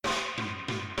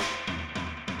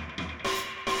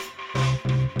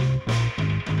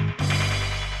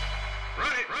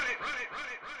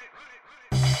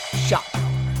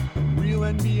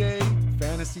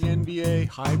Fantasy NBA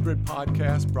hybrid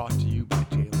podcast brought to you by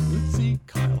Jalen Lutzy,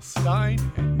 Kyle Stein,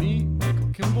 and me, Michael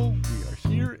Kimball. We are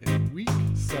here in week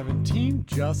 17,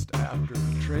 just after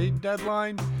the trade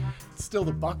deadline. It's still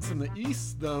the Bucks in the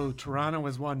East, though Toronto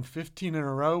has won 15 in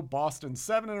a row, Boston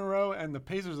 7 in a row, and the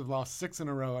Pacers have lost 6 in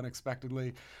a row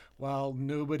unexpectedly. While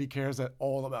nobody cares at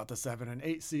all about the 7 and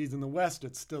 8 seeds in the West,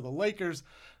 it's still the Lakers.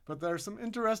 But there are some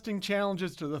interesting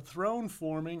challenges to the throne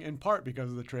forming, in part because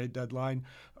of the trade deadline,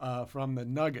 from the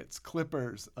Nuggets,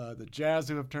 Clippers, the Jazz,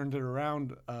 who have turned it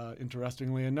around,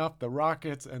 interestingly enough, the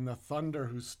Rockets, and the Thunder,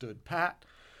 who stood pat.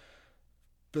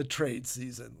 The trade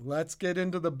season. Let's get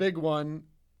into the big one.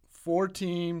 4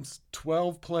 teams,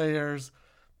 12 players.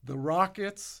 The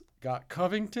Rockets got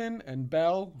Covington and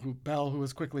Bell, who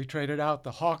was quickly traded out.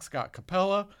 The Hawks got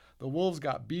Capella. The Wolves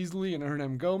got Beasley and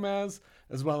Hernan Gomez,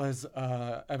 as well as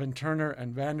Evan Turner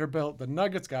and Vanderbilt. The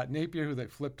Nuggets got Napier, who they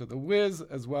flipped to the Wiz,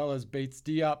 as well as Bates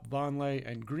Diop, Vonleh,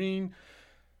 and Green.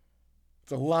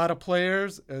 It's a lot of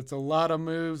players. It's a lot of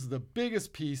moves. The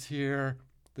biggest piece here,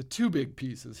 the 2 big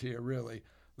pieces here, really.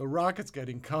 The Rockets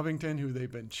getting Covington, who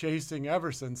they've been chasing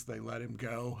ever since they let him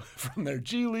go from their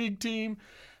G League team.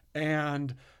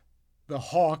 And the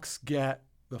Hawks get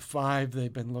the 5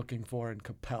 they've been looking for in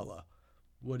Capella.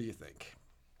 What do you think?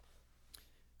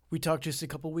 We talked just a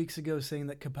couple weeks ago saying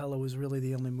that Capella was really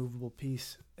the only movable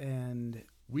piece. And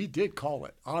we did call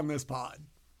it on this pod.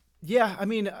 Yeah, I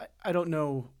mean, I don't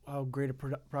know how great a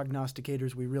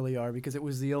prognosticators we really are, because it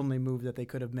was the only move that they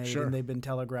could have made. Sure. And they've been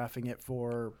telegraphing it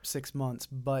for 6 months.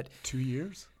 But 2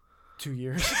 years? 2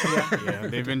 years. Yeah,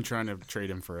 they've been trying to trade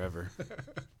him forever.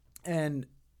 And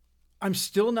I'm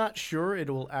still not sure it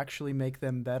will actually make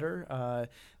them better.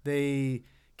 They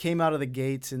came out of the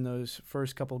gates in those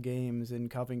first couple games, and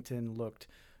Covington looked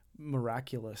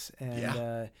miraculous.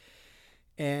 And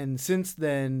and since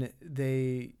then,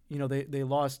 they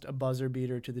lost a buzzer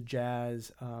beater to the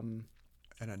Jazz, and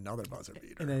another buzzer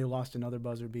beater, and they lost another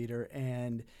buzzer beater,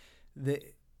 and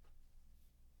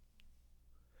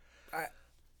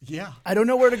I don't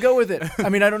know where to go with it. I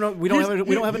mean, I don't know. We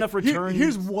don't have enough returns.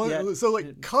 Here's one. Yet. So,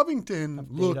 Covington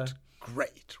looked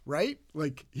great, right?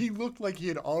 Like, he looked like he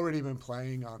had already been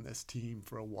playing on this team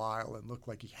for a while and looked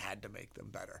like he had to make them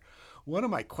better. One of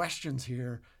my questions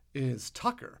here is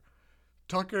Tucker.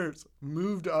 Tucker's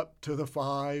moved up to the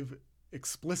 5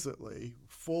 explicitly,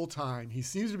 full time. He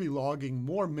seems to be logging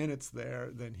more minutes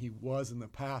there than he was in the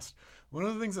past. One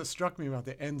of the things that struck me about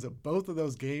the ends of both of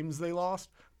those games they lost,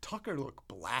 Tucker looked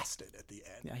blasted at the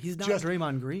end. Yeah, he's not just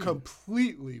Draymond Green.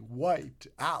 Completely wiped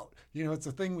out. It's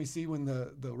a thing we see when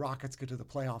the Rockets get to the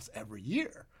playoffs every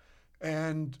year.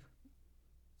 And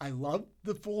I love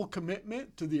the full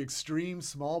commitment to the extreme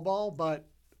small ball, but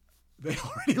they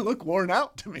already look worn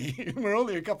out to me. We're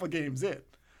only a couple games in.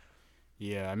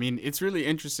 Yeah, I mean, it's really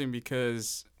interesting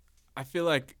because I feel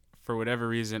like for whatever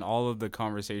reason, all of the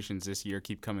conversations this year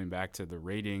keep coming back to the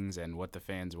ratings and what the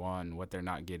fans want, what they're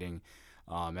not getting.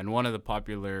 And one of the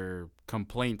popular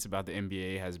complaints about the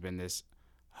NBA has been this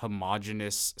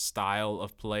homogenous style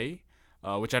of play,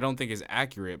 which I don't think is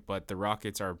accurate, but the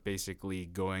Rockets are basically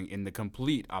going in the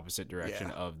complete opposite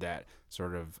direction of that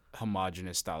sort of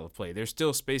homogenous style of play. They're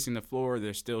still spacing the floor.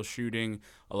 They're still shooting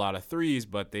a lot of threes,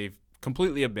 but they've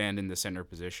completely abandoned the center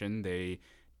position. They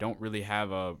don't really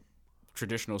have a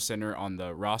traditional center on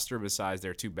the roster besides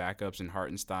their 2 backups in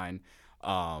Hartenstein.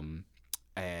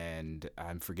 And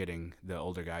I'm forgetting the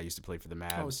older guy who used to play for the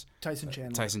Mavs. Tyson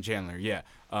Chandler. Tyson Chandler, yeah.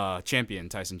 Champion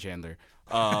Tyson Chandler.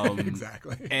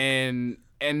 Exactly. And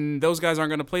those guys aren't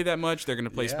going to play that much. They're going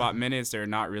to play spot minutes. They're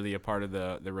not really a part of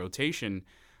the rotation.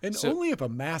 And only if a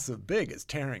massive big is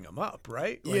tearing them up,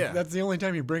 right? That's the only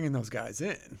time you're bringing those guys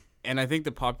in. And I think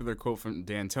the popular quote from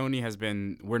D'Antoni has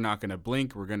been, we're not going to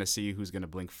blink. We're going to see who's going to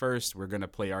blink first. We're going to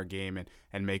play our game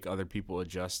and make other people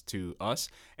adjust to us.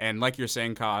 And like you're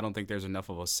saying, Kyle, I don't think there's enough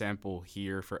of a sample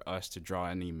here for us to draw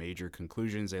any major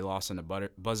conclusions. They lost in a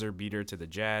buzzer beater to the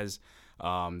Jazz.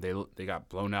 They got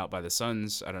blown out by the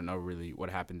Suns. I don't know really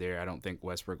what happened there. I don't think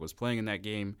Westbrook was playing in that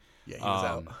game. Yeah, he was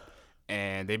out.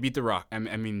 And they beat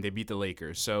they beat the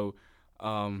Lakers. So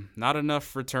not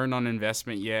enough return on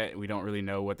investment yet. We don't really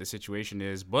know what the situation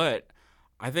is. But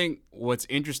I think what's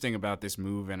interesting about this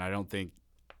move, and I don't think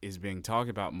is being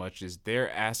talked about much, is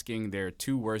they're asking their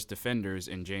 2 worst defenders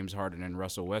in James Harden and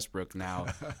Russell Westbrook now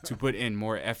to put in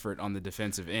more effort on the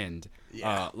defensive end.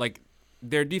 Yeah.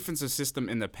 Their defensive system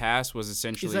in the past was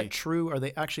essentially... Is that true? Are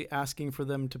they actually asking for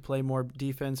them to play more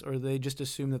defense, or they just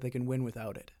assume that they can win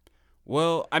without it?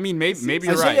 Well, I mean, maybe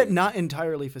you're right. I say it not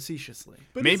entirely facetiously.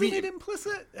 But maybe isn't it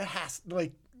implicit? It has,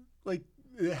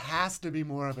 it has to be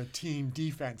more of a team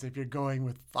defense if you're going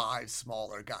with 5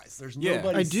 smaller guys. There's Yeah.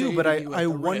 nobody. I do, but saving you at I the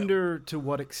rim. wonder to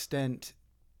what extent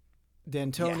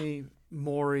D'Antoni,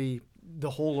 Morey,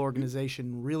 the whole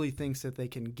organization really thinks that they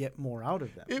can get more out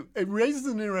of them. It raises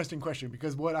an interesting question,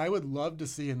 because what I would love to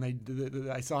see, and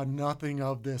I saw nothing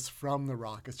of this from the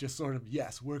Rockets, just sort of,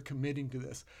 yes, we're committing to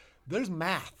this. There's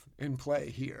math in play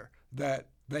here that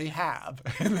they have,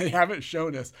 and they haven't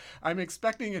shown us. I'm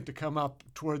expecting it to come up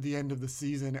toward the end of the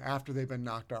season after they've been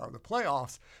knocked out of the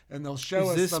playoffs, and they'll show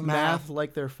us Is this the math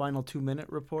like their final 2-minute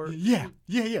report? Yeah.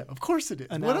 Of course it is.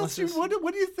 Analysis? What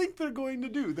do you think they're going to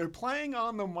do? They're playing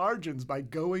on the margins by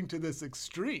going to this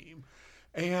extreme,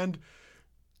 and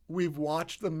we've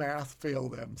watched the math fail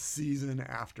them season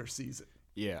after season.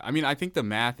 Yeah, I mean, I think the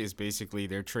math is basically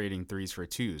they're trading 3s for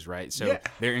 2s, right? So Yeah.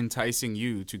 they're enticing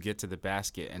you to get to the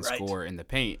basket and Right. score in the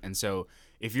paint. And so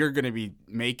if you're going to be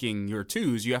making your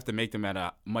 2s, you have to make them at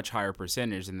a much higher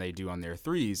percentage than they do on their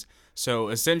 3s. So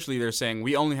essentially they're saying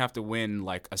we only have to win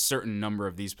like a certain number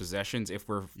of these possessions if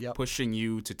we're pushing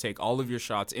you to take all of your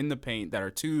shots in the paint that are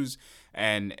 2s.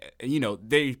 And,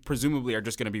 they presumably are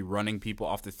just going to be running people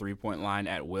off the 3-point line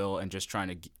at will and just trying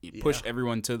to push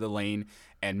everyone to the lane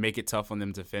and make it tough on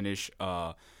them to finish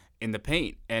in the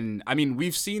paint. And, I mean,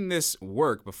 we've seen this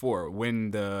work before.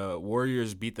 When the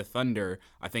Warriors beat the Thunder,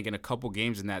 I think in a couple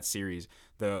games in that series,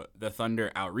 the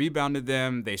Thunder out-rebounded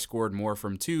them. They scored more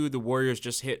from 2. The Warriors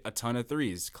just hit a ton of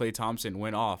 3s. Klay Thompson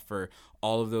went off for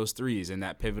all of those 3s in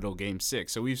that pivotal Game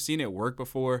 6. So we've seen it work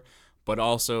before, but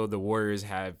also the Warriors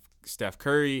have Steph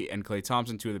Curry and Klay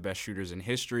Thompson, 2 of the best shooters in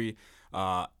history.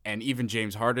 And even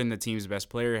James Harden, the team's best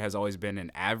player, has always been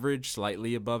an average,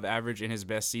 slightly above average in his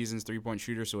best seasons, 3-point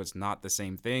shooter, so it's not the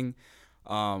same thing.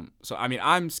 So, I mean,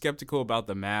 I'm skeptical about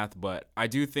the math, but I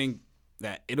do think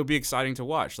that it'll be exciting to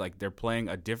watch. Like, they're playing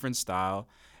a different style.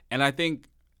 And I think,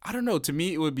 I don't know, to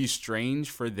me it would be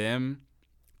strange for them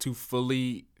to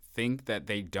fully think that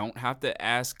they don't have to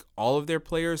ask all of their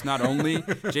players, not only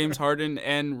James Harden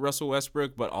and Russell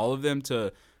Westbrook, but all of them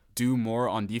to do more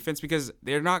on defense, because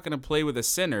they're not going to play with a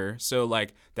center. So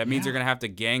like that means they're going to have to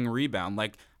gang rebound.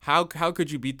 Like how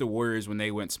could you beat the Warriors when they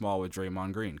went small with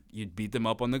Draymond Green? You'd beat them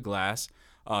up on the glass.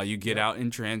 You get out in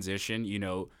transition,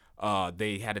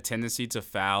 they had a tendency to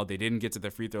foul. They didn't get to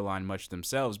the free throw line much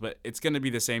themselves, but it's going to be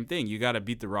the same thing. You got to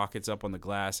beat the Rockets up on the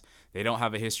glass. They don't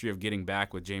have a history of getting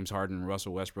back with James Harden and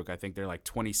Russell Westbrook. I think they're like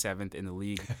 27th in the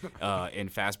league in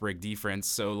fast break defense.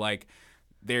 So like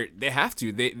they have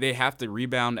to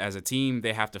rebound as a team.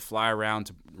 They have to fly around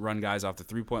to run guys off the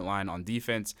 3-point line on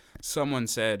defense. Someone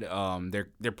said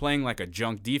they're playing like a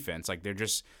junk defense. Like they're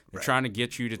trying to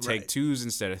get you to take 2s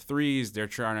instead of 3s. They're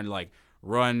trying to like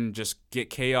run, just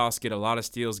get chaos, get a lot of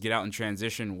steals, get out in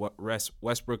transition.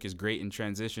 Westbrook is great in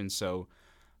transition, so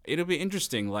it'll be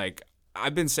interesting. Like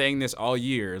I've been saying this all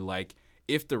year, like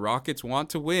if the Rockets want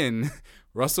to win,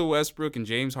 Russell Westbrook and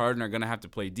James Harden are going to have to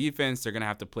play defense. They're going to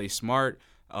have to play smart.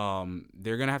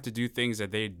 They're going to have to do things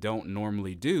that they don't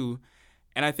normally do.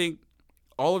 And I think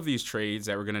all of these trades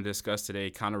that we're going to discuss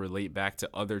today kind of relate back to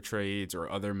other trades or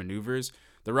other maneuvers.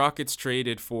 The Rockets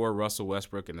traded for Russell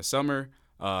Westbrook in the summer.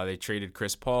 They traded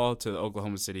Chris Paul to the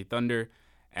Oklahoma City Thunder.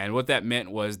 And what that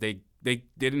meant was they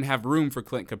didn't have room for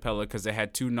Clint Capella because they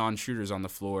had 2 non-shooters on the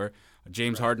floor.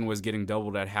 James Harden was getting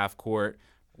doubled at half court.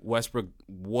 Westbrook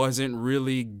wasn't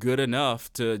really good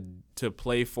enough to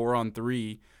play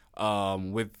 4-on-3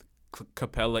 with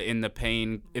Capella in the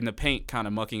paint kind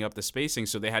of mucking up the spacing,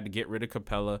 so they had to get rid of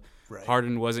Capella. Right.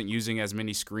 Harden wasn't using as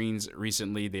many screens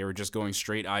recently. They were just going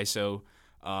straight ISO.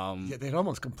 They'd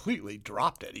almost completely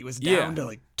dropped it. He was down to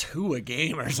like 2 a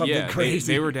game or something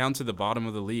crazy. They were down to the bottom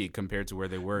of the league compared to where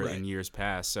they were in years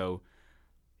past. So,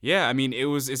 yeah, I mean,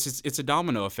 it's a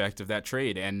domino effect of that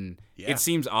trade, and it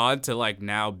seems odd to like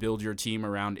now build your team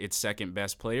around its second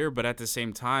best player, but at the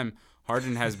same time,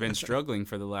 Harden has been struggling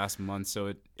for the last month,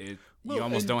 so you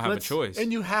almost don't have a choice.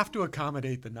 And you have to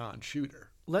accommodate the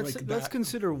non-shooter. Let's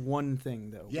consider one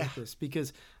thing though with this,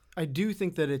 because I do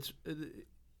think that it's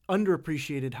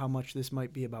underappreciated how much this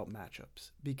might be about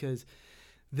matchups, because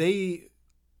I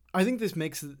think this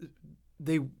makes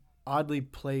they oddly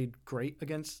played great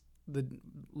against the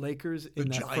Lakers in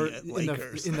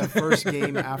the first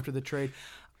game after the trade.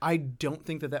 I don't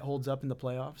think that holds up in the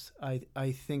playoffs.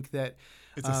 I think that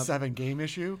it's a 7-game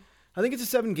issue. I think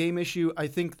it's a 7-game issue. I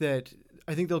think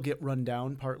they'll get run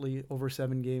down partly over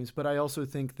 7 games, but I also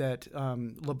think that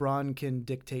LeBron can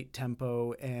dictate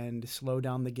tempo and slow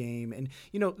down the game. And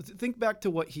think back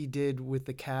to what he did with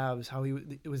the Cavs, how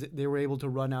they were able to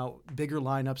run out bigger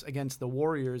lineups against the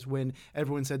Warriors when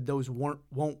everyone said those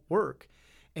won't work,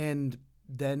 and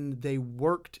then they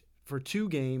worked for 2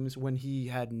 games when he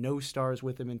had no stars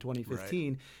with him in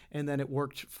 2015, and then it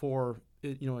worked for,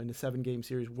 in a 7-game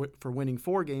series for winning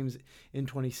 4 games in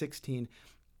 2016.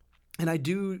 And I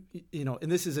do, and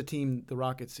this is a team, the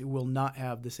Rockets, who will not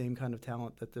have the same kind of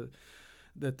talent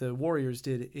that the Warriors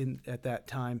did at that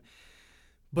time.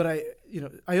 But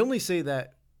I only say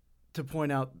that to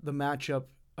point out the matchup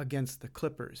against the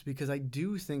Clippers, because I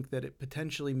do think that it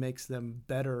potentially makes them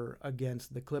better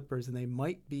against the Clippers, and they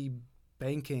might be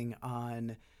banking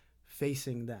on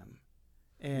facing them.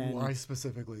 And why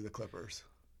specifically the Clippers?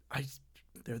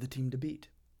 They're the team to beat.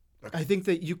 Okay. I think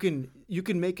that you can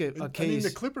make a case. I mean, the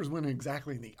Clippers went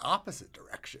exactly in the opposite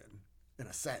direction, in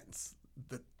a sense,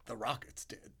 that the Rockets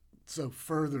did. So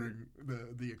furthering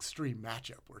the extreme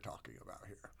matchup we're talking about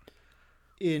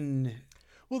here.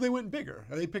 Well, they went bigger.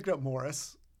 They picked up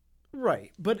Morris.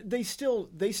 Right, but they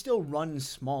still run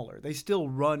smaller. They still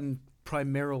run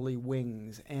primarily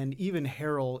wings, and even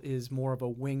Harrell is more of a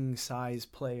wing size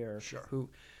player. Sure.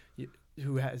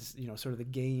 Who has sort of the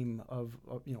game of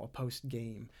a post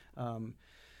game.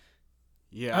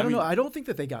 Yeah, I don't know. I don't think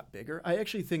that they got bigger. I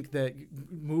actually think that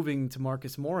moving to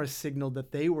Marcus Morris signaled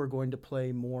that they were going to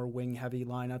play more wing heavy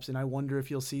lineups, and I wonder if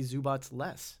you'll see Zubats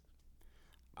less.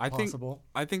 I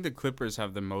think the Clippers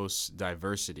have the most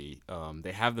diversity.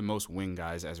 They have the most wing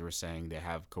guys, as we're saying. They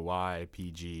have Kawhi,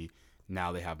 PG.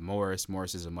 Now they have Morris.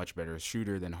 Morris is a much better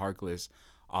shooter than Harkless.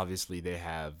 Obviously, they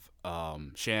have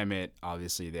Shamet.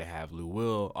 Obviously, they have Lou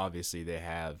Will. Obviously, they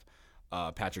have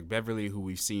Patrick Beverley, who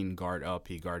we've seen guard up.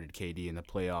 He guarded KD in the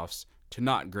playoffs to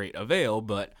not great avail,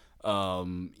 but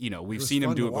we've seen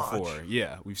him do it before.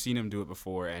 Yeah, we've seen him do it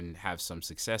before and have some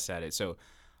success at it. So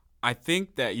I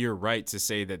think that you're right to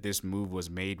say that this move was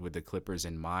made with the Clippers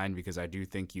in mind, because I do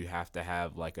think you have to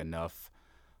have enough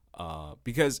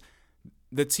because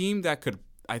the team that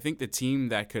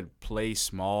could play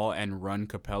small and run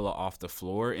Capella off the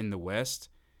floor in the West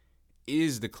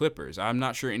is the Clippers. I'm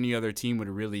not sure any other team would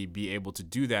really be able to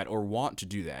do that or want to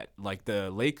do that. Like the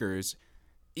Lakers,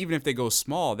 even if they go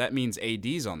small, that means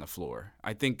AD's on the floor.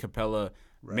 I think Capella,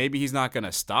 maybe he's not going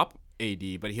to stop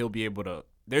AD, but he'll be able to.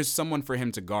 There's someone for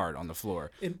him to guard on the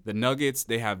floor. The Nuggets,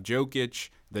 they have Jokic.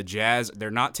 The Jazz,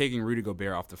 they're not taking Rudy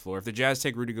Gobert off the floor. If the Jazz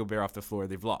take Rudy Gobert off the floor,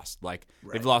 they've lost.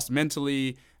 They've lost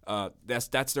mentally.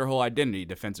 That's their whole identity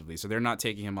defensively. So they're not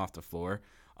taking him off the floor.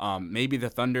 Maybe the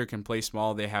Thunder can play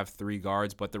small. They have 3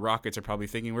 guards, but the Rockets are probably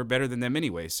thinking we're better than them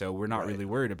anyway, so we're not really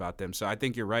worried about them. So I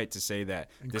think you're right to say that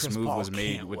this move was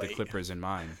made with the Clippers in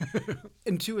mind.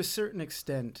 And to a certain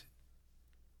extent,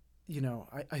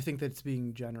 I think that it's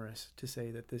being generous to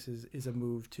say that this is a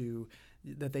move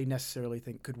that they necessarily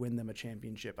think could win them a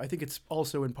championship. I think it's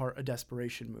also in part a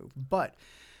desperation move. But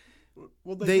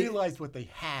they realized what they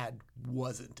had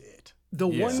wasn't it.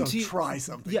 Try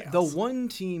something else. The one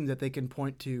team that they can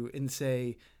point to and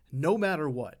say, no matter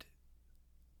what,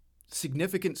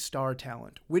 significant star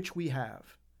talent, which we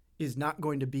have, is not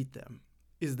going to beat them,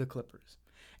 is the Clippers.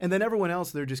 And then everyone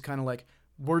else, they're just kind of like,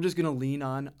 we're just going to lean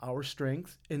on our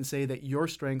strengths and say that your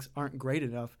strengths aren't great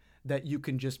enough that you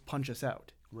can just punch us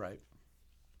out. Right.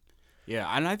 Yeah,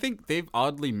 and I think they've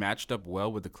oddly matched up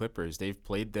well with the Clippers. They've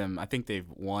played them. I think they've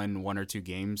won 1 or 2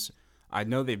 games. I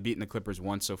know they've beaten the Clippers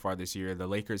once so far this year. The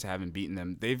Lakers haven't beaten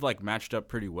them. They've matched up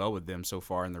pretty well with them so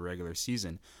far in the regular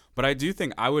season. But I do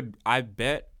think I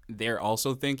bet they're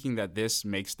also thinking that this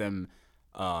makes them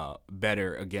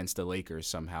better against the Lakers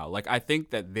somehow. I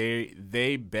think that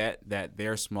they bet that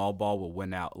their small ball will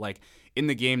win out. In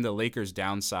the game, the Lakers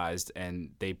downsized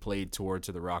and they played toward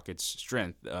to the Rockets'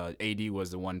 strength. AD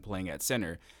was the one playing at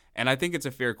center. And I think it's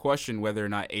a fair question whether or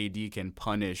not AD can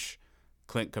punish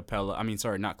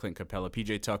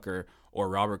PJ Tucker or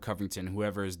Robert Covington,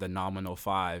 whoever is the nominal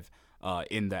 5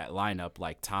 in that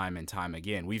lineup, time and time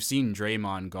again. We've seen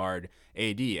Draymond guard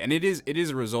AD, and it is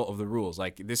a result of the rules.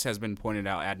 This has been pointed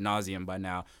out ad nauseum by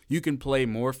now. You can play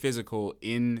more physical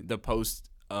in the post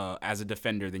as a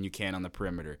defender than you can on the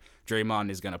perimeter.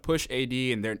 Draymond is going to push AD,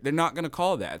 and they're not going to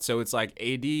call that. So it's AD,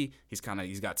 he's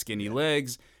got skinny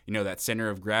legs. That center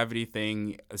of gravity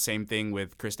thing. Same thing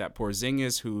with Kristaps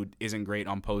Porzingis, who isn't great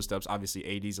on post-ups. Obviously,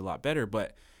 AD's a lot better,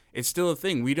 but it's still a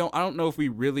thing. I don't know if we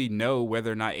really know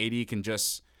whether or not AD can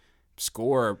just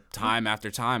score time after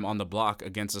time on the block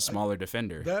against a smaller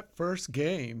defender. That first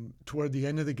game, toward the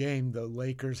end of the game, the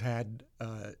Lakers had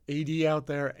AD out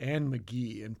there and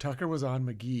McGee, and Tucker was on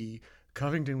McGee.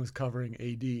 Covington was covering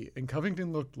AD, and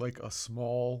Covington looked like a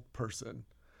small person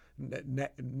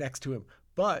next to him,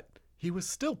 but he was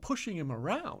still pushing him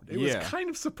around. It was kind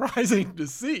of surprising to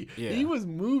see. Yeah. He was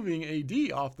moving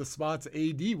AD off the spots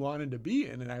AD wanted to be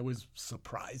in, and I was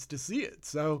surprised to see it.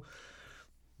 So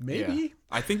Maybe. Yeah.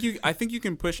 I think you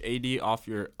can push AD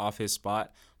off his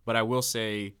spot, but I will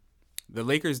say the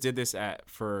Lakers did this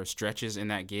for stretches in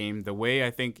that game. The way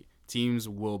I think teams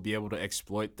will be able to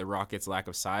exploit the Rockets' lack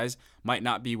of size might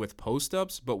not be with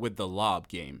post-ups, but with the lob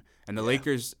game. And the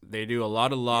Lakers, they do a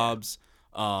lot of lobs.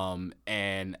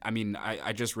 And I mean,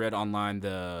 I just read online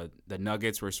the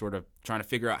Nuggets were sort of trying to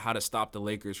figure out how to stop the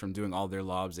Lakers from doing all their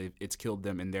lobs. It's killed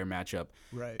them in their matchup.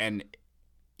 Right. And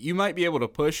you might be able to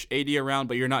push AD around,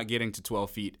 but you're not getting to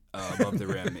 12 feet above the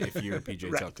rim if you're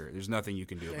PJ Tucker. There's nothing you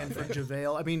can do about and that. for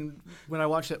JaVale, I mean, when I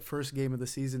watched that first game of the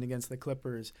season against the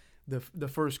Clippers, the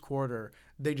first quarter,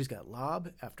 they just got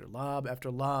lob after lob after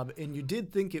lob, and you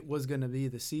did think it was going to be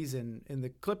the season, and the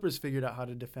Clippers figured out how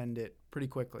to defend it pretty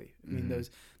quickly. I mean,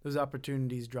 those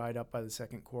opportunities dried up by the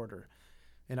second quarter,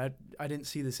 and I didn't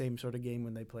see the same sort of game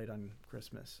when they played on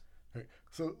Christmas. Okay,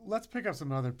 so let's pick up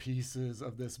some other pieces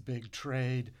of this big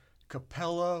trade.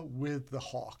 Capella with the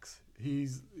Hawks. He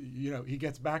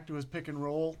gets back to his pick and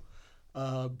roll,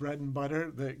 bread and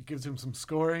butter that gives him some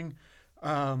scoring.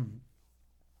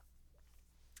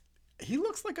 He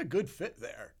looks like a good fit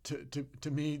there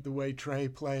to me, the way Trey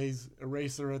plays,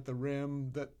 eraser at the rim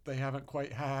that they haven't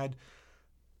quite had.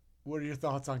 What are your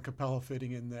thoughts on Capella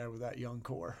fitting in there with that young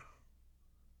core?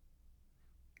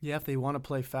 Yeah, if they want to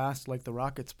play fast like the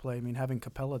Rockets play, I mean, having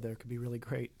Capella there could be really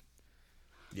great.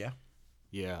 Yeah.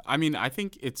 Yeah, I mean, I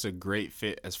think it's a great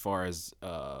fit as far as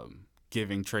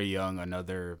giving Trae Young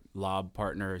another lob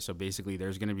partner. So basically,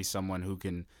 there's going to be someone who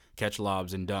can catch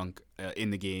lobs and dunk in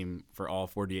the game for all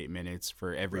 48 minutes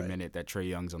for every minute that Trae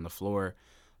Young's on the floor.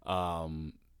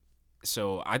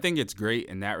 So I think it's great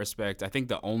in that respect. I think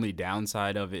the only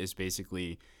downside of it is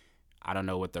basically, I don't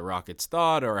know what the Rockets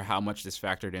thought or how much this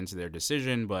factored into their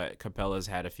decision, but Capella's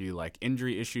had a few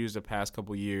injury issues the past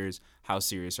couple years. How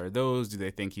serious are those? Do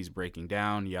they think he's breaking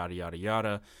down? Yada, yada,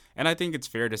 yada. And I think it's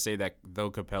fair to say that though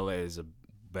Capella is a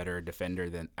better defender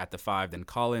than at the 5 than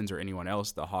Collins or anyone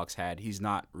else the Hawks had, he's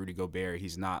not Rudy Gobert.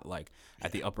 He's not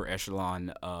at the upper echelon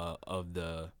of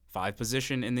the 5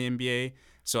 position in the NBA.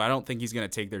 So I don't think he's going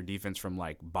to take their defense from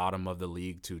bottom of the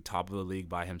league to top of the league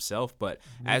by himself. But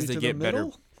maybe as they get better...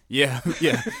 Yeah.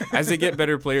 As they get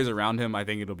better players around him, I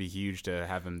think it'll be huge to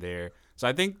have him there. So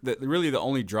I think that really the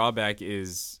only drawback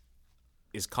is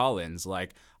Collins.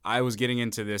 I was getting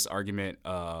into this argument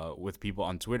with people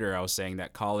on Twitter. I was saying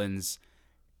that Collins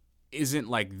isn't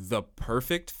the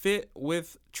perfect fit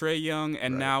with Trae Young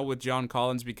and now with John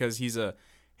Collins because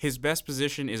his best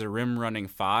position is a rim running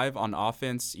 5 on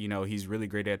offense. He's really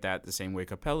great at that the same way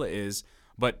Capella is.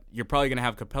 But you're probably going to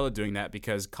have Capella doing that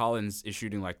because Collins is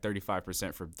shooting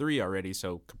 35% from 3 already,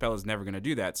 so Capella's never going to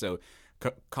do that. So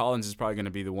Collins is probably going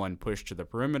to be the one pushed to the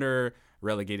perimeter,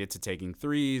 relegated to taking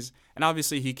threes. And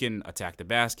obviously he can attack the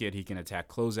basket, he can attack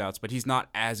closeouts, but he's not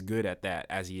as good at that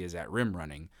as he is at rim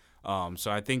running.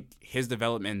 So I think his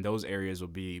development in those areas will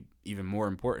be even more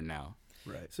important now.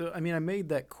 Right. So, I mean, I made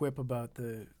that quip about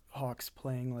the Hawks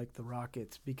playing like the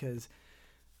Rockets because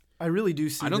I really do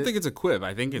see. I don't think it's a quib.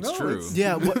 I think it's true.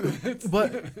 Yeah,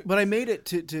 but I made it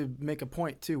to make a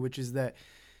point too, which is that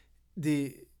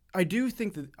I do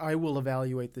think that I will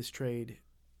evaluate this trade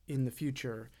in the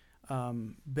future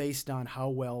based on how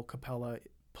well Capella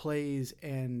plays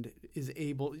and is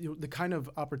able, the kind of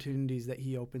opportunities that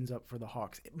he opens up for the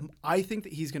Hawks. I think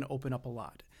that he's going to open up a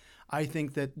lot. I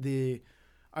think that the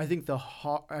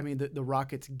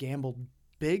Rockets gambled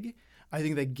big. I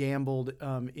think they gambled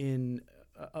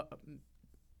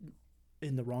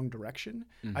in the wrong direction.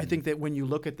 Mm-hmm. I think that when you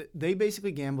look at they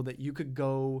basically gambled that you could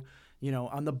go,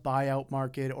 on the buyout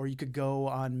market or you could go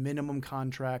on minimum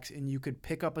contracts and you could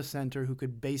pick up a center who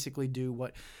could basically do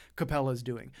what Capella's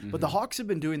doing. Mm-hmm. But the Hawks have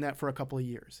been doing that for a couple of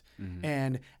years. Mm-hmm.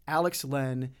 And Alex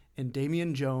Len and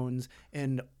Damian Jones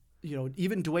and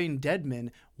even Dwayne Dedman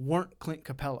weren't Clint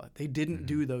Capella. They didn't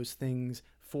do those things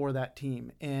for that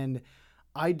team. And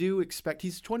I do expect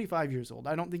he's 25 years old.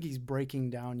 I don't think he's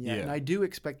breaking down yet. Yeah. And I do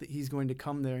expect that he's going to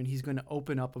come there and he's going to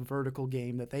open up a vertical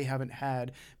game that they haven't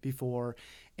had before.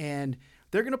 And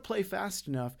they're going to play fast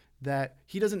enough that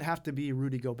he doesn't have to be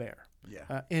Rudy Gobert.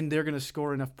 Yeah. And they're going to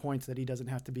score enough points that he doesn't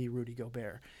have to be Rudy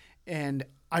Gobert. And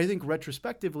I think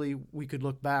retrospectively, we could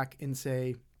look back and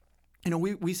say,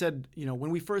 we said,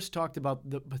 when we first talked about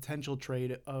the potential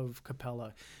trade of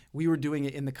Capella, we were doing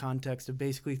it in the context of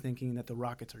basically thinking that the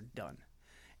Rockets are done.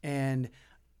 And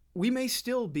we may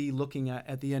still be looking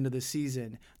at the end of the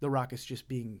season, the Rockets just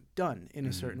being done in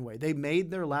a certain way. They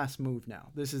made their last move now.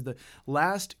 This is the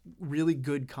last really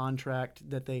good contract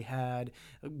that they had,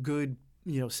 a good,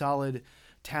 solid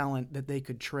talent that they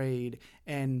could trade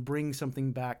and bring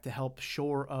something back to help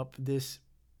shore up this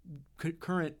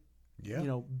current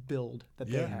build that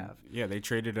they have. Yeah, they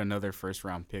traded another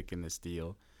first-round pick in this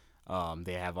deal.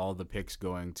 They have all the picks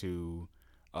going to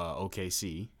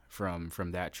OKC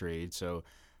from that trade. So,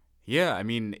 yeah, I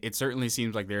mean, it certainly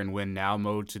seems like they're in win-now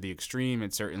mode to the extreme.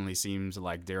 It certainly seems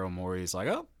like Daryl Morey is like,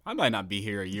 oh, I might not be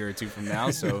here a year or two from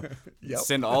now, so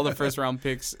send all the first-round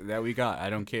picks that we got. I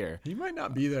don't care. He might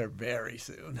not be there very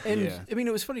soon. And, I mean,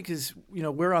 it was funny because,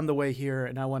 we're on the way here,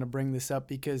 and I want to bring this up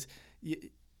because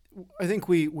I think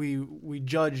we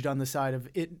judged on the side of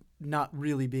it not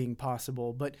really being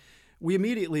possible, but we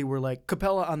immediately were like,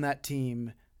 Capella on that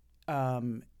team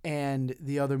and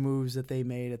the other moves that they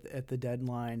made at the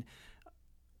deadline,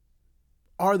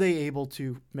 are they able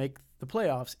to make the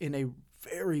playoffs in a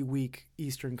very weak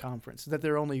Eastern Conference that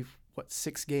they're only,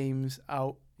 6 games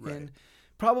out in?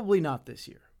 Probably not this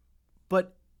year.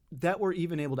 But that we're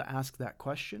even able to ask that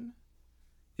question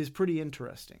is pretty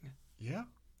interesting. Yeah.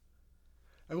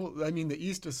 Well, I mean, the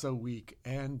East is so weak,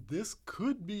 and this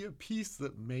could be a piece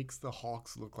that makes the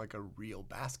Hawks look like a real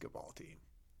basketball team.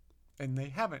 And they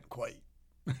haven't quite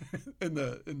in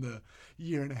the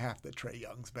year and a half that Trae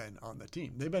Young's been on the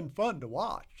team. They've been fun to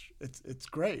watch. It's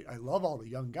great. I love all the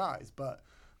young guys, but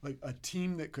like a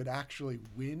team that could actually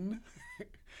win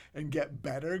and get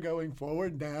better going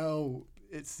forward, now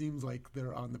it seems like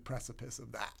they're on the precipice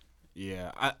of that.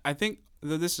 Yeah, I think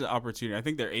this is an opportunity. I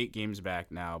think they're 8 games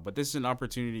back now, but this is an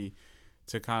opportunity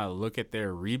to kind of look at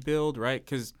their rebuild, right?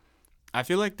 Because I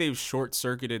feel like they've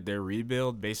short-circuited their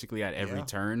rebuild basically at every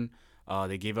turn.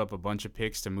 They gave up a bunch of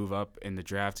picks to move up in the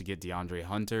draft to get DeAndre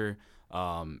Hunter,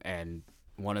 and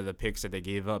one of the picks that they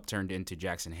gave up turned into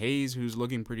Jackson Hayes, who's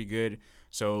looking pretty good.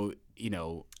 So,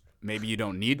 maybe you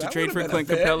don't need to trade for Clint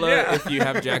Capella if you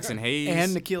have Jackson Hayes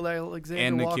and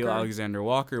Nickeil Alexander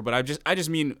Walker. But I just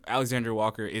mean Alexander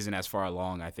Walker isn't as far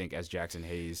along, I think, as Jackson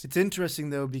Hayes. It's interesting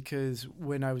though, because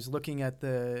when I was looking at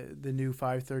the new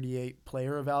 538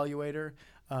 player evaluator,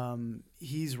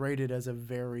 he's rated as a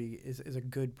is a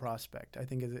good prospect. I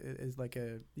think is like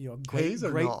a great Hayes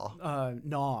or great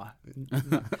Naw.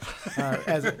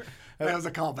 That was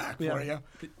a callback for you.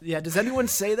 Yeah. Does anyone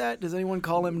say that? Does anyone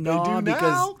call him They Naw? do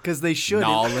now? Because they should.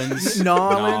 Nolans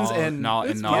and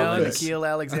Nolans. Nickeil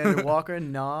Alexander Walker.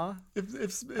 Naw.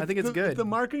 If I think it's good. If the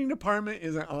marketing department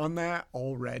isn't on that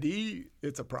already,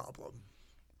 it's a problem.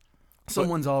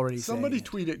 Someone's already somebody saying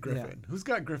tweet at Griffin. Yeah. Who's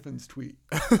got Griffin's tweet?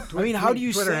 I mean, how do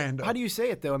you Twitter say handle. How do you say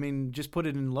it though? I mean, just put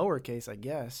it in lowercase, I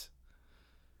guess.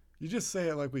 You just say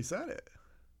it like we said it.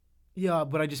 Yeah,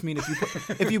 but I just mean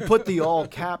if you put the all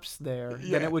caps there,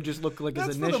 then it would just look like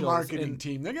his initials. That's for the marketing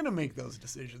team. They're gonna make those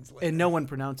decisions later. And no one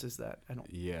pronounces that. I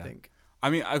don't think. I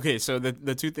mean, okay. So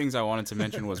the 2 things I wanted to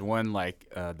mention was one, like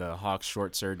the Hawks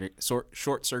short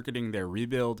circuiting their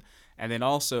rebuild, and then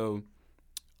also,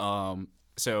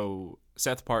 so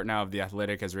Seth Partnow of The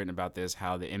Athletic has written about this,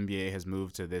 how the NBA has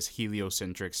moved to this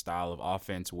heliocentric style of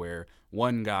offense where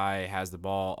one guy has the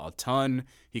ball a ton.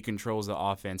 He controls the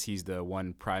offense. He's the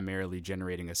one primarily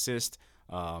generating assist.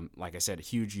 Like I said,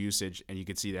 huge usage, and you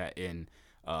can see that in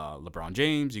LeBron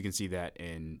James. You can see that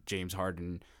in James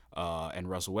Harden and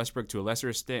Russell Westbrook to a lesser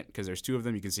extent because there's 2 of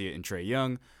them. You can see it in Trae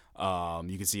Young.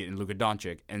 You can see it in Luka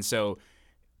Doncic. And so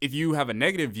if you have a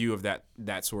negative view of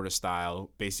that sort of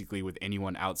style, basically with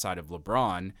anyone outside of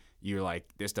LeBron, you're like,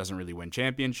 this doesn't really win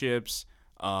championships.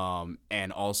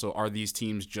 And also, are these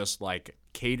teams just like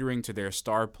catering to their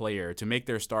star player to make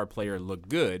their star player look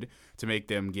good, to make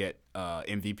them get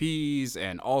MVPs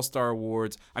and All-Star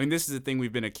awards? I mean, this is the thing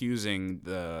we've been accusing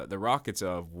the Rockets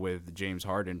of with James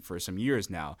Harden for some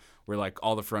years now, where like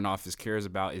all the front office cares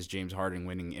about is James Harden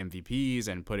winning MVPs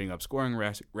and putting up scoring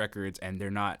records, and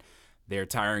they're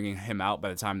tiring him out by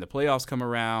the time the playoffs come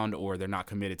around, or they're not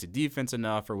committed to defense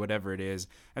enough, or whatever it is.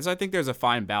 And so I think there's a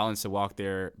fine balance to walk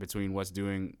there between what's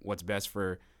best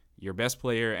for your best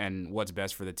player and what's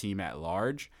best for the team at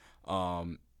large.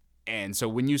 And so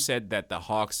when you said that the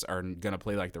Hawks are going to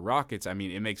play like the Rockets, I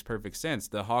mean, it makes perfect sense.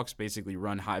 The Hawks basically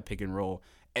run high pick and roll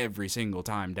every single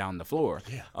time down the floor.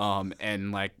 Yeah.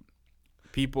 And like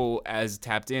people as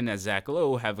tapped in as Zach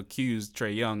Lowe have accused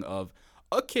Trae Young of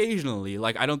occasionally,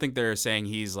 like, I don't think they're saying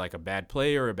he's like a bad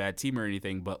player or a bad team or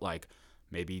anything, but like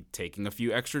maybe taking a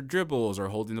few extra dribbles or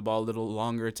holding the ball a little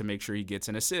longer to make sure he gets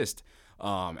an assist.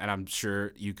 And I'm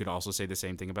sure you could also say the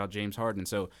same thing about James Harden.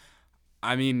 So,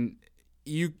 I mean,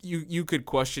 you could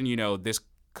question, this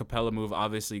Capella move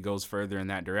obviously goes further in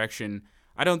that direction.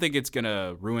 I don't think it's going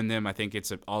to ruin them. I think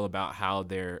it's all about how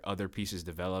their other pieces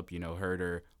develop,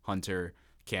 Herter, Hunter,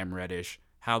 Cam Reddish,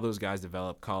 how those guys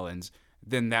develop, Collins.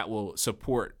 Then that will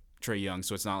support Trae Young,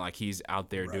 so it's not like he's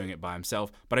out there doing it by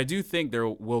himself. But I do think there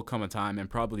will come a time, and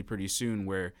probably pretty soon,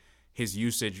 where his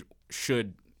usage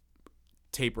should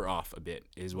taper off a bit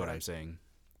is what Right. I'm saying.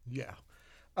 Yeah.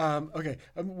 Okay.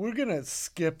 We're going to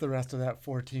skip the rest of that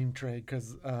 4-team trade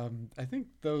because I think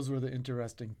those were the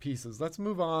interesting pieces. Let's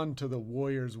move on to the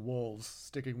Warriors-Wolves,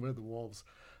 sticking with the Wolves,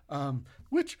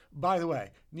 which, by the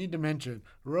way, need to mention,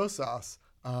 Rosas,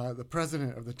 the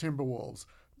president of the Timberwolves,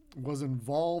 was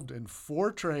involved in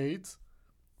 4 trades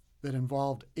that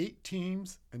involved 8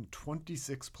 teams and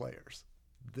 26 players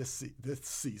this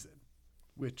season,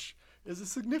 which is a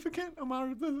significant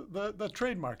amount of the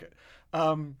trade market.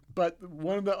 But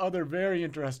one of the other very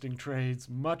interesting trades,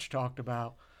 much talked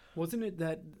about. Wasn't it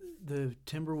that the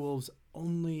Timberwolves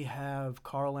only have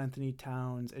Karl Anthony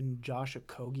Towns and Josh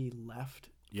Okogie left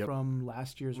Yep. from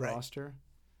last year's Right. roster?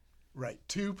 Right,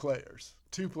 2 players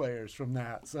from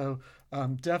that. So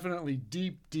definitely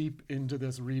deep into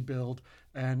this rebuild.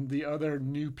 And the other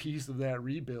new piece of that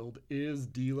rebuild is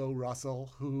D'Lo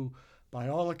Russell, who, by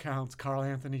all accounts, Karl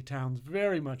Anthony Towns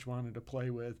very much wanted to play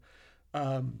with.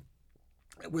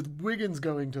 With Wiggins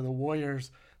going to the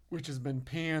Warriors, which has been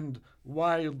panned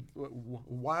wildly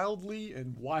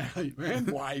and widely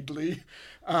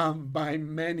by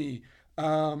many.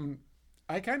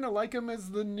 I kind of like him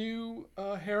as the new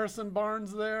Harrison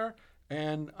Barnes there,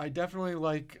 and I definitely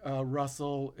like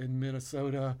Russell in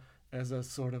Minnesota as a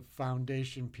sort of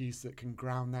foundation piece that can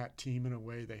ground that team in a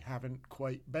way they haven't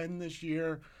quite been this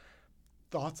year.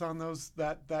 Thoughts on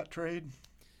that trade?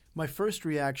 My first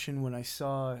reaction when I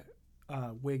saw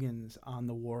Wiggins on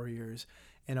the Warriors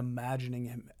and imagining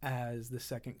him as the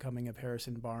second coming of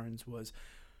Harrison Barnes was,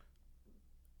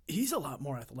 he's a lot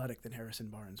more athletic than Harrison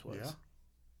Barnes was. Yeah.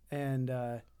 And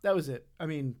that was it. I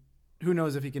mean, who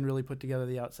knows if he can really put together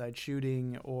the outside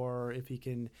shooting or if he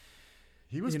can.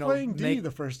 He was playing D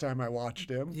the first time I watched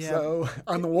him. Yeah. So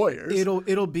on the Warriors,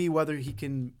 It'll be whether he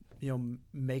can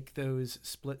make those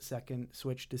split-second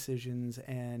switch decisions,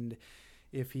 and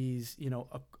if he's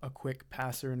a quick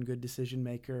passer and good decision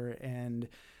maker. And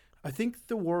I think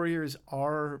the Warriors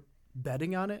are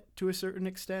betting on it to a certain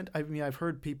extent. I mean, I've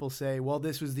heard people say, well,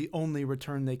 this was the only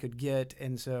return they could get,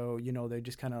 and so they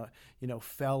just kind of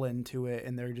fell into it,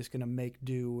 and they're just going to make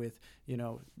do with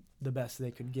the best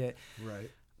they could get. right?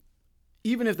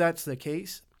 Even if that's the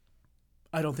case,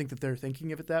 I don't think that they're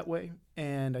thinking of it that way.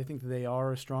 And I think that they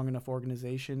are a strong enough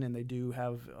organization, and they do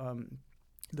have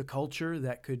the culture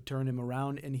that could turn him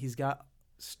around. And he's got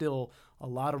still a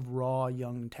lot of raw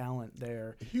young talent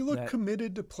there. He looked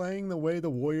committed to playing the way the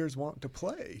Warriors want to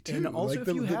play, too. And also,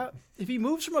 if he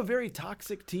moves from a very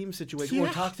toxic team situation, or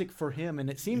toxic for him, and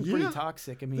it seemed pretty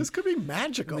toxic. I mean, this could be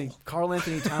magical. Karl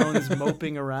Anthony Towns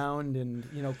moping around and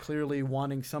clearly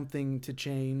wanting something to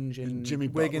change, and Jimmy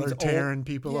Wiggins Butler tearing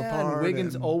people apart. And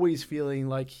Wiggins always feeling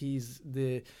like he's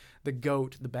the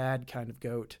goat, the bad kind of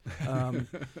goat,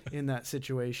 in that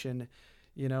situation.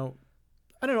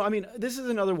 I don't know. I mean, this is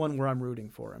another one where I'm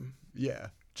rooting for him. Yeah.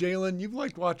 Jalen, you've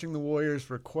liked watching the Warriors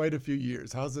for quite a few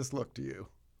years. How's this look to you?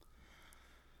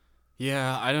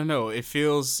 Yeah, I don't know. It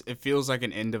feels like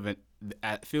an end of it.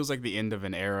 Feels like the end of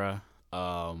an era.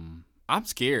 I'm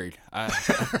scared.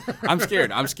 I'm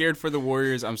scared. I'm scared for the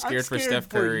Warriors. I'm scared for Steph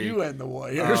Curry. For you and the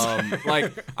Warriors.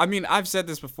 I've said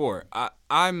this before.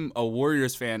 I'm a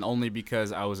Warriors fan only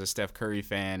because I was a Steph Curry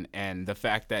fan, and the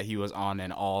fact that he was on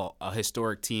a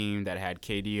historic team that had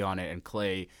KD on it and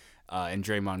Clay and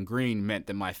Draymond Green meant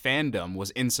that my fandom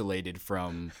was insulated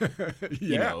from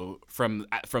from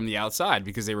the outside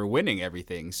because they were winning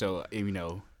everything. So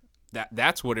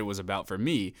that's what it was about for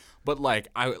me. But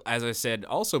as I said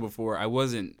also before, I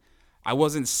wasn't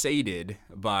sated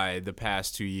by the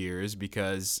past 2 years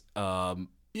because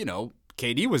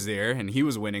KD was there and he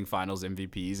was winning Finals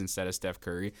MVPs instead of Steph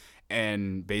Curry.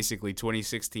 And basically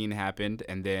 2016 happened,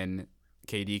 and then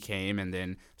KD came, and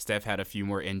then Steph had a few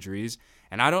more injuries.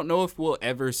 And I don't know if we'll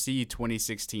ever see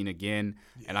 2016 again.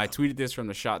 Yeah. And I tweeted this from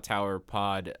the Shot Tower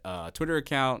Pod Twitter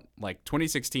account.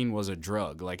 2016 was a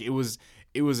drug. It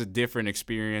was a different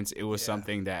experience. It was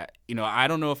something that, I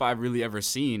don't know if I've really ever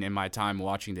seen in my time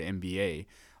watching the NBA.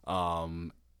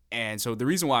 And so the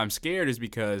reason why I'm scared is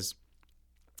because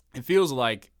it feels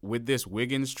like with this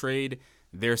Wiggins trade,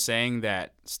 they're saying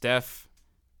that Steph,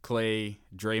 Clay,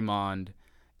 Draymond,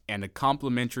 and the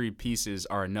complementary pieces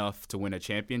are enough to win a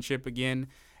championship again.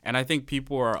 And I think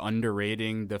people are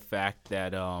underrating the fact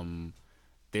that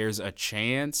there's a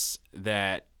chance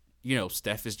that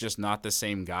Steph is just not the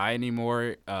same guy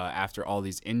anymore after all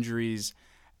these injuries,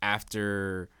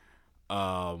 after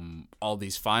all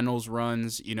these finals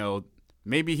runs.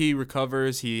 Maybe he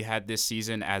recovers. He had this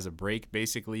season as a break,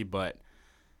 basically. But,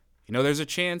 there's a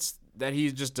chance that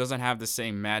he just doesn't have the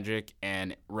same magic.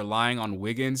 And relying on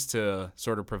Wiggins to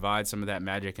sort of provide some of that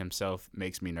magic himself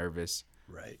makes me nervous.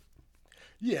 Right.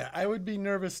 Yeah, I would be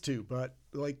nervous too, but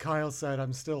like Kyle said,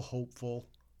 I'm still hopeful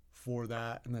for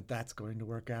that and that's going to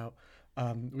work out.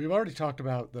 We've already talked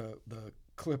about the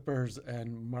Clippers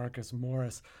and Marcus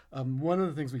Morris. One of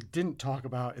the things we didn't talk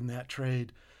about in that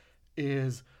trade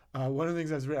is one of the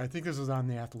things I think this was on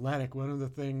The Athletic. One of the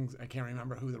things, I can't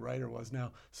remember who the writer was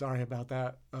now. Sorry about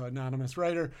that, anonymous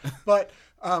writer. But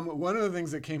one of the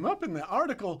things that came up in the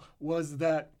article was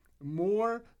that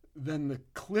more than the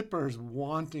Clippers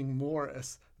wanting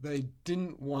Morris, they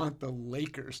didn't want the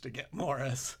Lakers to get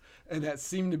Morris. And that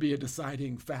seemed to be a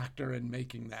deciding factor in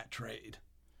making that trade.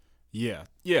 Yeah,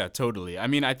 totally. I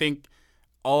mean, I think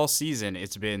all season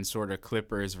it's been sort of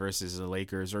Clippers versus the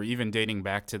Lakers, or even dating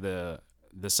back to the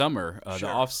summer, the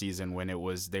off season when it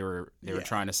was they were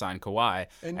trying to sign Kawhi.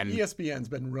 And ESPN's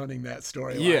been running that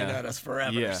storyline at us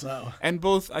forever. Yeah. So. And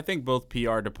I think both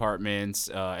PR departments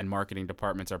and marketing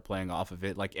departments are playing off of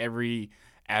it. Like every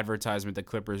advertisement the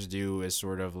Clippers do is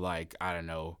sort of like, I don't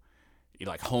know,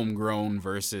 like homegrown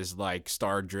versus like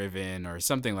star driven or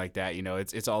something like that. You know,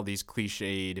 it's all these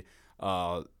cliched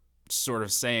sort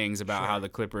of sayings about how the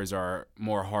Clippers are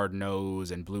more hard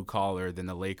nosed and blue collar than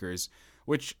the Lakers,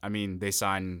 which, I mean, they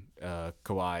signed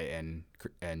Kawhi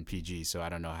and PG, so I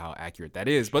don't know how accurate that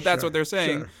is, but that's what they're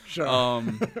saying. Sure.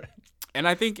 And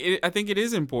I think it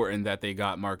is important that they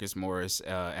got Marcus Morris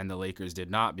and the Lakers did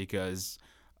not, because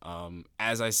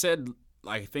as I said,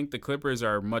 I think the Clippers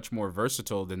are much more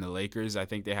versatile than the Lakers. I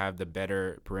think they have the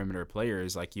better perimeter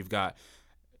players. Like you've got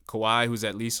Kawhi, who's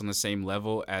at least on the same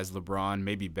level as LeBron,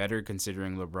 maybe better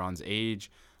considering LeBron's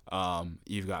age.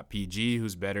 You've got PG,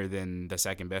 who's better than the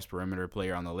second best perimeter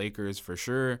player on the Lakers for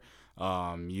sure.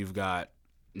 You've got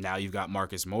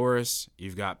Marcus Morris.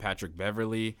 You've got Patrick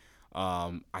Beverley.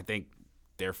 I think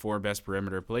their four best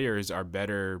perimeter players are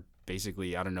better.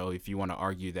 Basically, I don't know if you want to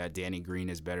argue that Danny Green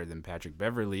is better than Patrick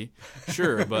Beverley.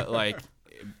 Sure, but like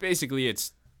basically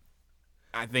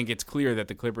I think it's clear that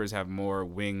the Clippers have more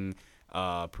wing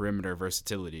perimeter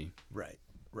versatility. Right.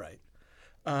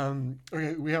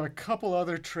 Okay, we have a couple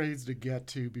other trades to get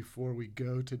to before we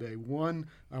go today. One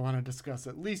I want to discuss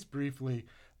at least briefly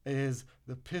is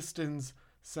the Pistons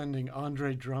sending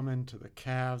Andre Drummond to the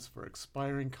Cavs for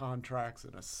expiring contracts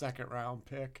and a second-round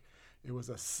pick. It was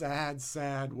a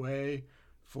sad way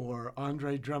for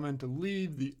Andre Drummond to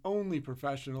leave the only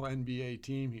professional NBA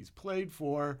team he's played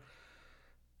for.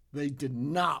 They did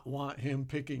not want him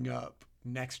picking up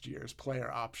next year's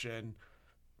player option.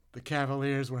 The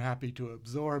Cavaliers were happy to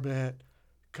absorb it.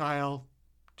 Kyle,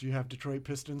 do you have Detroit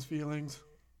Pistons feelings?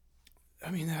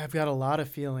 I mean, I've got a lot of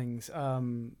feelings.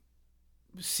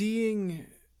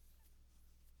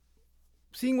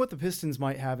 Seeing what the Pistons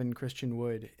might have in Christian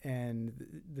Wood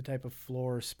and the type of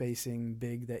floor spacing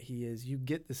big that he is, you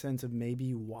get the sense of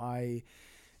maybe why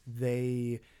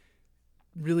they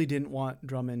really didn't want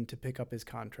Drummond to pick up his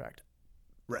contract.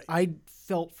 Right. I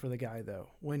felt for the guy though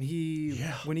when he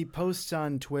posts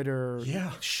on Twitter,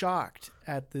 shocked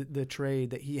at the trade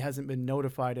that he hasn't been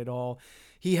notified at all.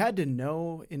 He had to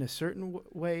know in a certain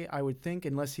way, I would think,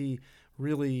 unless he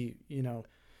really,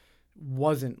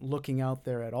 wasn't looking out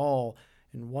there at all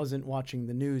and wasn't watching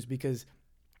the news, because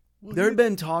there had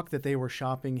been talk that they were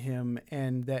shopping him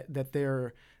and that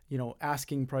their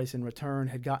asking price in return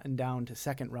had gotten down to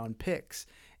second round picks.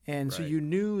 And so you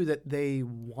knew that they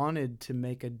wanted to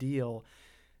make a deal.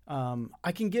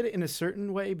 I can get it in a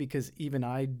certain way because even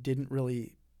I didn't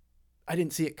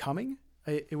see it coming.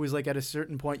 It was like at a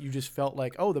certain point you just felt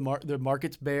like, oh, the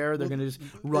market's bare. They're going to just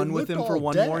run with him for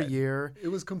one more year. It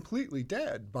was completely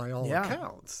dead by all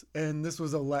accounts. And this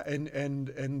was and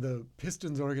the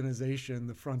Pistons organization,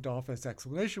 the front office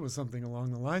explanation was something along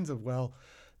the lines of, well,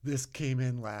 this came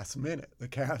in last minute. The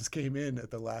Cavs came in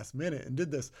at the last minute and did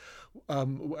this.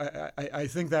 I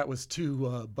think that was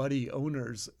two buddy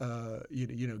owners,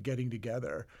 getting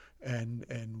together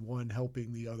and one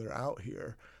helping the other out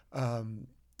here.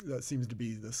 That seems to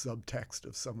be the subtext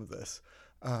of some of this.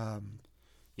 I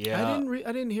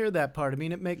didn't hear that part. I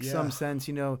mean, it makes some sense.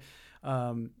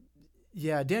 Dan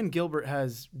Gilbert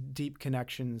has deep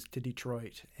connections to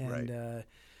Detroit, and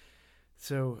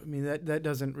so, I mean, that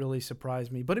doesn't really surprise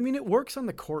me. But, I mean, it works on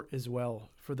the court as well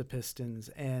for the Pistons.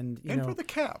 And for the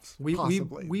Cavs,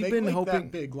 possibly. We've been hoping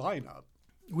that big lineup.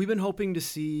 We've been hoping to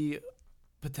see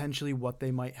potentially what they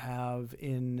might have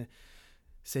in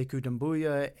Sekou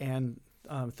Doumbouya and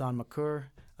Thon Makur.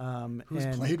 Who's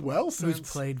played well since.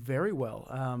 Who's played very well.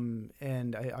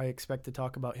 And I expect to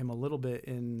talk about him a little bit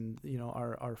in,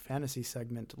 our fantasy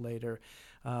segment later.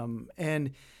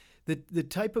 And the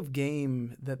type of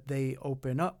game that they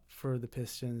open up for the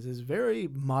Pistons is very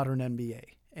modern NBA.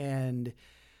 And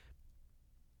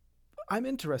I'm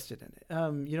interested in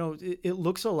it. It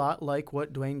looks a lot like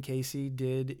what Dwayne Casey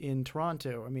did in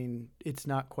Toronto. I mean, it's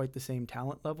not quite the same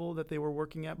talent level that they were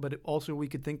working at, but also we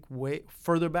could think way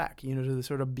further back, to the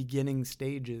sort of beginning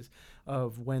stages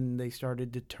of when they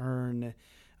started to turn,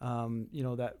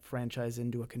 that franchise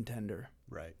into a contender.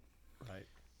 Right.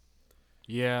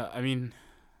 Yeah, I mean,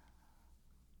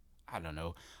 I don't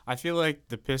know. I feel like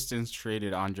the Pistons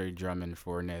traded Andre Drummond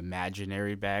for an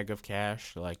imaginary bag of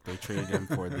cash. Like, they traded him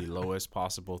for the lowest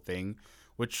possible thing,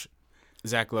 which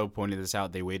Zach Lowe pointed this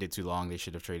out. They waited too long. They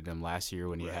should have traded him last year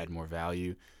when he had more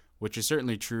value, which is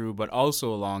certainly true. But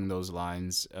also along those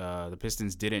lines, the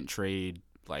Pistons didn't trade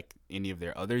like any of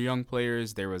their other young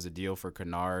players. There was a deal for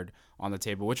Kennard on the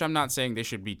table, which I'm not saying they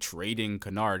should be trading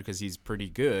Kennard because he's pretty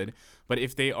good. But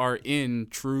if they are in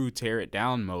true tear it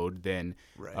down mode, then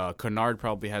Kennard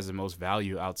probably has the most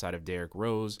value outside of Derrick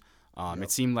Rose.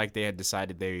 It seemed like they had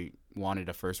decided they wanted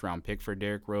a first round pick for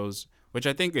Derrick Rose, which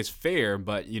I think is fair.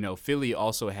 But, Philly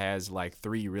also has like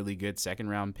 3 really good second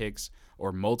round picks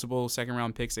or multiple second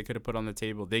round picks they could have put on the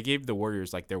table. They gave the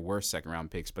Warriors like their worst second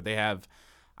round picks, but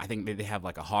I think they have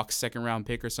like a Hawks second round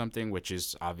pick or something, which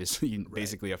is obviously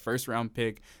basically a first round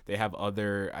pick. They have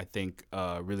other, I think,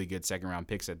 really good second round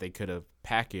picks that they could have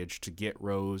packaged to get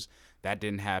Rose. That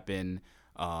didn't happen.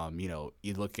 You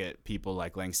look at people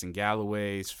like Langston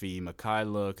Galloway, Svi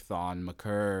Mikhailuk, Thon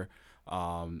Maker.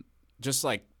 Just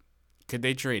like, could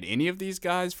they trade any of these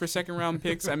guys for second round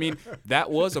picks? I mean,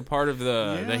 that was a part of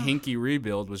the Hinkie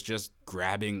rebuild, was just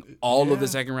grabbing all of the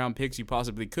second round picks you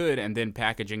possibly could and then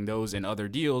packaging those in other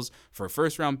deals for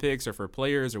first round picks or for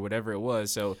players or whatever it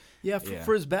was. So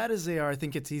for as bad as they are, I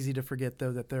think it's easy to forget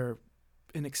though that they're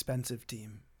an expensive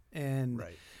team. And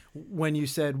when you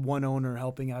said one owner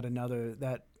helping out another,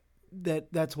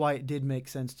 that's why it did make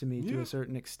sense to me to a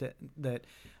certain extent that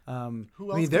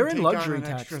who else they're can in take luxury on an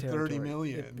tax extra territory. $30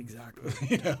 million? Exactly.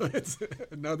 It's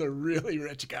another really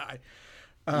rich guy.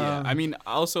 I mean,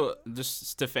 also,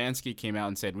 just Stefanski came out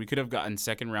and said we could have gotten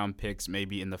second round picks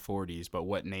maybe in the 40s, but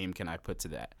what name can I put to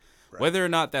that? Whether or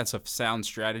not that's a sound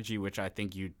strategy, which I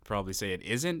think you'd probably say it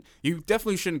isn't, you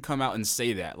definitely shouldn't come out and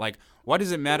say that. Like, why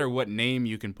does it matter what name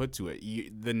you can put to it?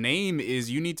 The name is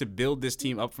you need to build this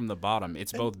team up from the bottom.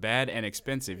 It's both bad and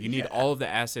expensive. You need all of the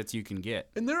assets you can get.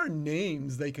 And there are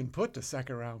names they can put to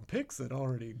second-round picks that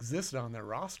already exist on their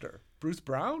roster. Bruce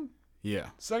Brown? Yeah.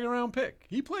 Second-round pick.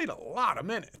 He played a lot of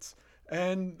minutes.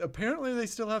 And apparently they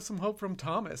still have some hope from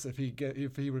Thomas if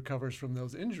he recovers from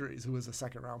those injuries, who was a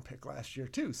second-round pick last year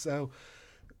too. So,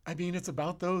 I mean, it's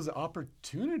about those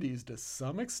opportunities to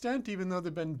some extent, even though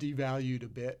they've been devalued a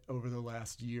bit over the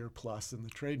last year plus in the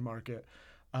trade market.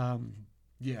 So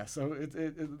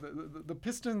the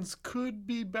Pistons could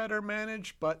be better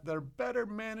managed, but they're better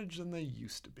managed than they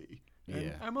used to be.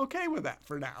 And I'm okay with that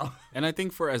for now. And I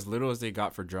think for as little as they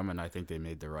got for Drummond, I think they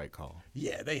made the right call.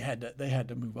 Yeah, they had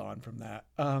to move on from that.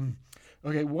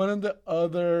 Okay, one of the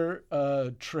other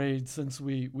trades, since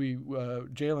we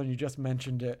Jalen, you just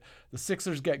mentioned it, the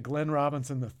Sixers get Glenn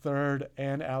Robinson III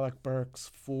and Alec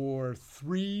Burks for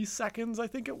 3 seconds, I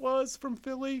think it was, from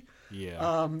Philly.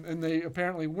 Yeah. And they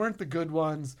apparently weren't the good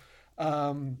ones.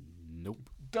 Nope.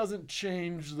 Doesn't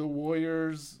change the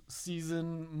Warriors'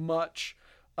 season much.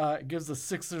 It gives the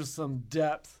Sixers some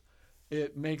depth.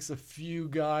 It makes a few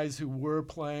guys who were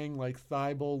playing, like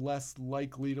Thibault, less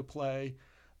likely to play.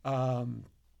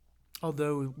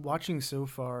 Although watching so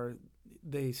far,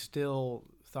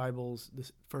 Thibault's the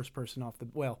first person off the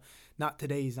 – well, not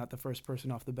today. He's not the first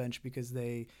person off the bench because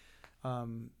they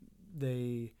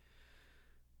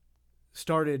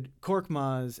started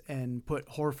Korkmaz and put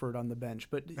Horford on the bench.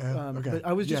 But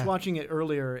I was just watching it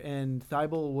earlier, and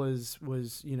Thibault was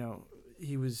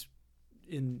he was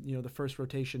in the first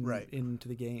rotation into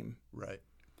the game. Right.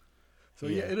 So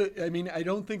I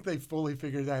don't think they fully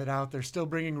figured that out. They're still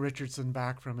bringing Richardson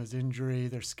back from his injury.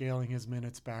 They're scaling his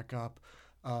minutes back up.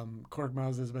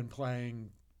 Korkmaz has been playing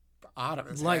out of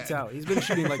his lights head. Out. He's been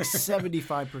shooting like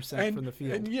 75% from the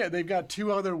field. And they've got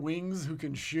 2 other wings who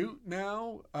can shoot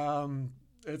now.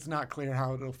 It's not clear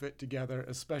how it'll fit together,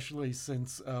 especially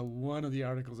since one of the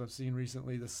articles I've seen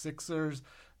recently, the Sixers,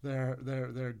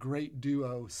 their great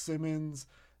duo Simmons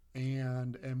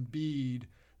and Embiid.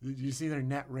 Did you see their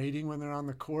net rating when they're on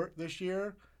the court this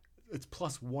year? It's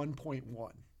plus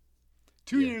 1.1.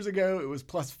 2 years ago, it was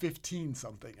plus 15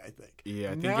 something, I think. Yeah,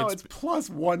 I think now it's plus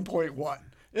 1.1.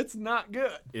 It's not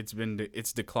good.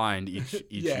 It's declined each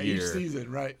year. Each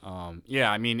season, right?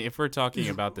 I mean, if we're talking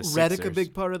about the Redick Sixers, a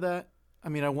big part of that? I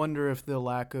mean, I wonder if the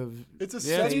lack of... It's a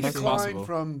steady decline possible.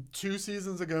 from 2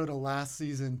 seasons ago to last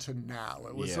season to now.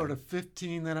 It was sort of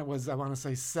 15, then it was, I want to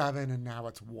say 7, and now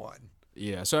it's 1.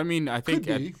 Yeah, so I mean, I think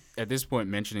Could be. at this point,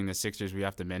 mentioning the Sixers, we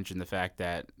have to mention the fact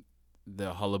that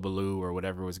the hullabaloo or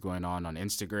whatever was going on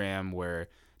Instagram, where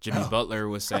Jimmy Butler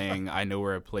was saying, "I know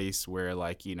we're a place where,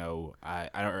 like, you know, I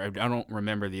don't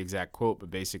remember the exact quote, but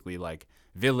basically like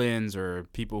villains or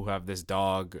people who have this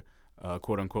dog,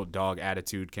 quote unquote dog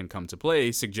attitude can come to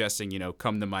play," suggesting, you know,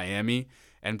 come to Miami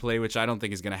and play, which I don't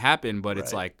think is going to happen. But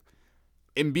it's like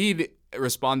Embiid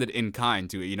responded in kind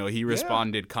to it. You know, he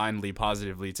responded kindly,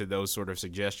 positively to those sort of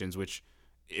suggestions, which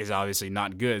is obviously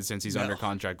not good since he's under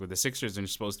contract with the Sixers and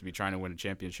is supposed to be trying to win a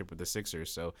championship with the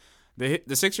Sixers. So the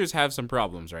Sixers have some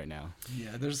problems right now.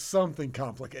 Yeah, there's something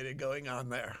complicated going on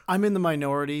there. I'm in the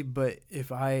minority, but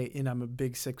I'm a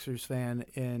big Sixers fan,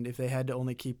 and if they had to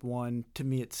only keep one, to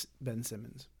me it's Ben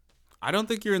Simmons. I don't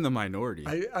think you're in the minority.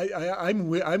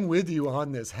 I'm with you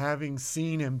on this. Having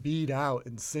seen Embiid out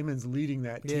and Simmons leading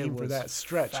that team for that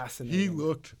stretch, he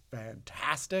looked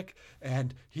fantastic,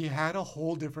 and he had a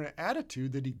whole different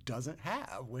attitude that he doesn't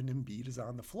have when Embiid is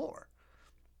on the floor.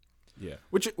 Yeah,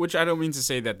 which I don't mean to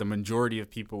say that the majority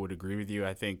of people would agree with you.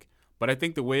 I think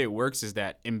the way it works is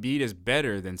that Embiid is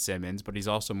better than Simmons, but he's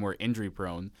also more injury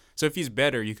prone. So if he's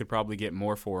better, you could probably get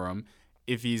more for him.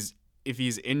 If he's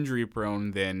injury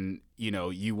prone, then, you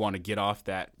know, you want to get off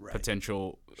that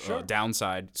potential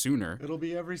downside sooner. It'll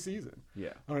be every season.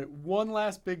 Yeah. All right, one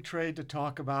last big trade to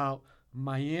talk about.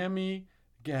 Miami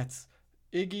gets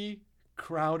Iggy,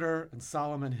 Crowder, and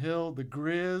Solomon Hill. The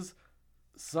Grizz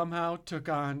somehow took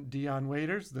on Dion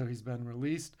Waiters, though he's been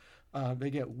released.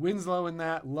 They get Winslow in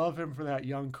that. Love him for that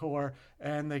young core.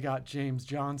 And they got James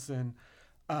Johnson.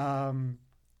 Jalen,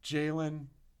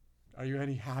 are you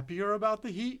any happier about the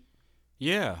Heat?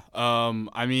 Yeah.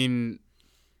 I mean,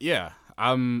 yeah.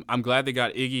 I'm glad they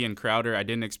got Iggy and Crowder. I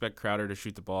didn't expect Crowder to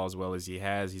shoot the ball as well as he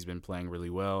has. He's been playing really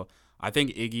well. I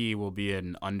think Iggy will be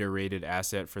an underrated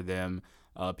asset for them.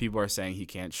 People are saying he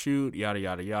can't shoot, yada,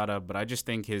 yada, yada. But I just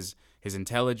think his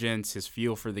intelligence, his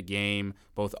feel for the game,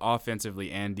 both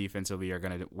offensively and defensively, are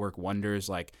going to work wonders.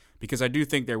 Like, because I do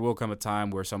think there will come a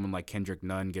time where someone like Kendrick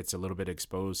Nunn gets a little bit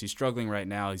exposed. He's struggling right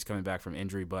now. He's coming back from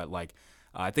injury, but like,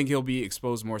 I think he'll be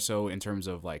exposed more so in terms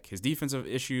of like his defensive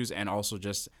issues and also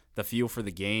just the feel for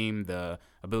the game, the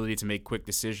ability to make quick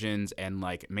decisions and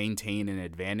like maintain an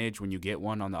advantage when you get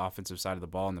one on the offensive side of the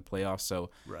ball in the playoffs. So,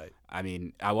 I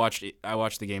mean, I watched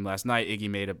the game last night. Iggy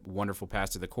made a wonderful pass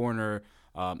to the corner.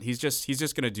 He's just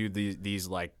going to do these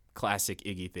like classic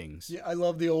Iggy things. Yeah, I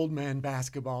love the old man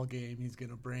basketball game he's going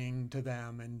to bring to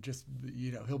them, and just,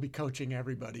 you know, he'll be coaching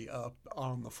everybody up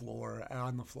on the floor,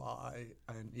 on the fly,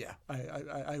 and yeah,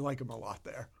 I like him a lot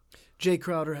there. Jay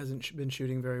Crowder hasn't been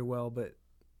shooting very well, but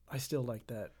I still like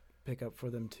that pickup for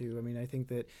them too. I mean, I think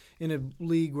that in a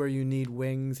league where you need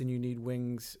wings and you need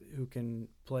wings who can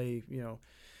play, you know,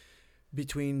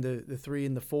 between the 3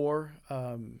 and the 4,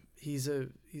 he's a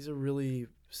really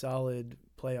solid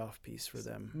playoff piece for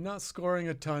them. Not scoring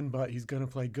a ton, but he's going to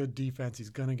play good defense.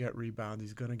 He's going to get rebounds.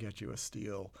 He's going to get you a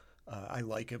steal. I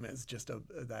like him as just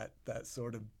that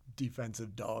sort of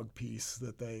defensive dog piece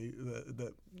that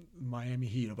the Miami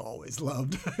Heat have always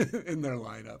loved in their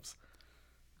lineups.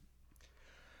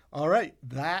 All right,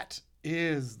 that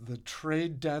is the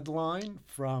trade deadline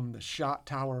from the Shot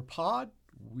Tower Pod.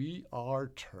 We are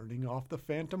turning off the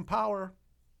Phantom Power.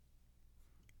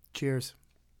 Cheers.